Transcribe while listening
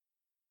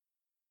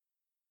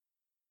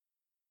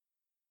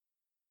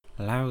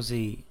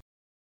Lousy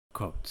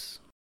quotes.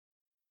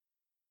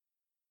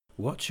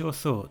 Watch your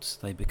thoughts,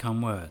 they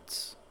become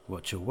words.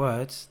 Watch your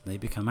words, they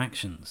become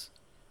actions.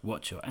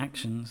 Watch your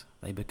actions,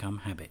 they become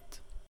habit.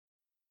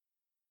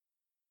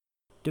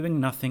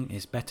 Doing nothing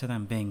is better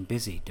than being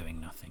busy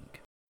doing nothing.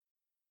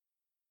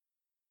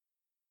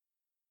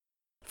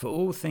 For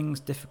all things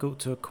difficult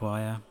to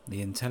acquire,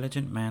 the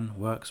intelligent man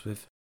works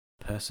with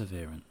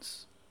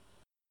perseverance.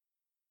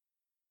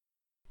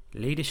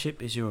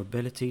 Leadership is your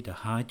ability to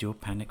hide your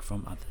panic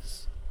from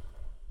others.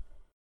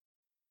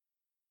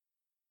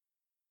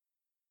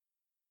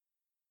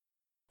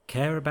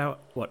 Care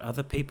about what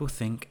other people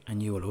think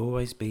and you will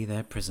always be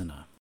their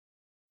prisoner.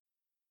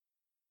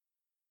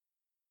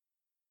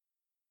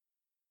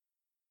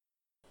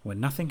 When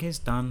nothing is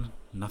done,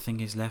 nothing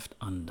is left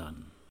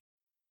undone.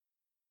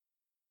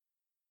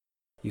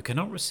 You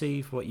cannot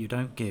receive what you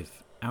don't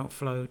give.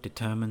 Outflow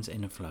determines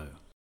inflow.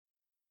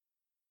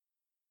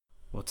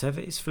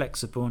 Whatever is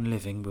flexible and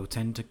living will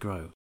tend to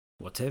grow.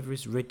 Whatever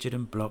is rigid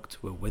and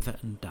blocked will wither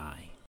and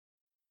die.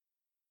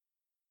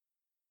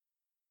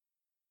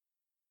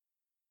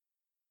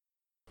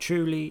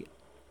 Truly,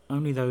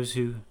 only those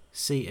who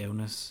see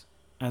illness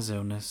as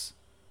illness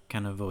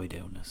can avoid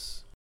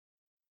illness.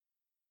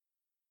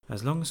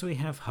 As long as we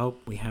have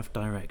hope, we have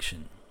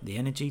direction, the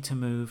energy to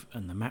move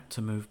and the map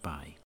to move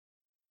by.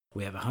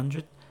 We have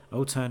 100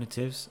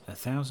 alternatives,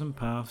 1,000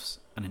 paths,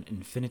 and an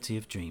infinity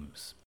of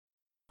dreams.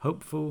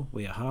 Hopeful,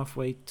 we are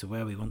halfway to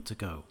where we want to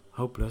go.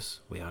 Hopeless,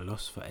 we are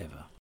lost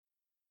forever.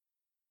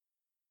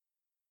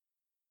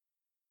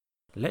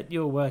 Let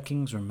your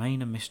workings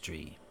remain a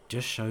mystery.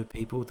 Just show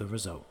people the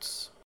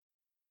results.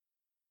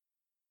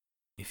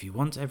 If you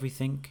want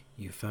everything,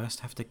 you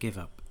first have to give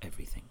up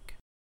everything.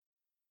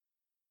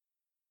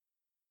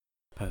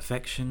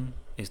 Perfection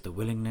is the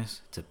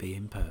willingness to be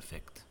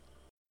imperfect.